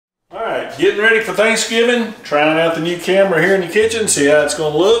Alright, getting ready for Thanksgiving, trying out the new camera here in the kitchen, see how it's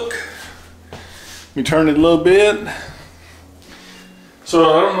going to look. Let me turn it a little bit. So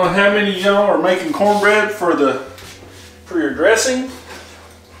I don't know how many of y'all are making cornbread for your dressing.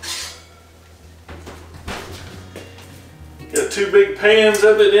 Got two big pans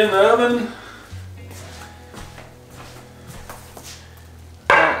of it in the oven.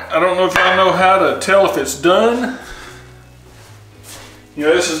 I don't know if y'all know how to tell if it's done. You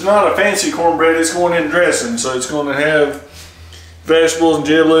know, this is not a fancy cornbread, it's going in dressing, so it's going to have vegetables and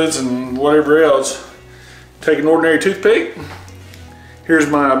giblets and whatever else. Take an ordinary toothpick. Here's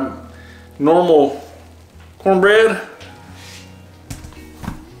my normal cornbread.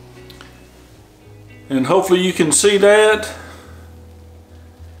 And hopefully you can see that.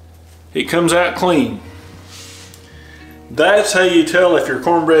 It comes out clean. That's how you tell if your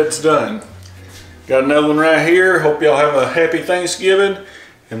cornbread's done. Got another one right here. Hope y'all have a happy Thanksgiving,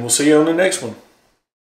 and we'll see you on the next one.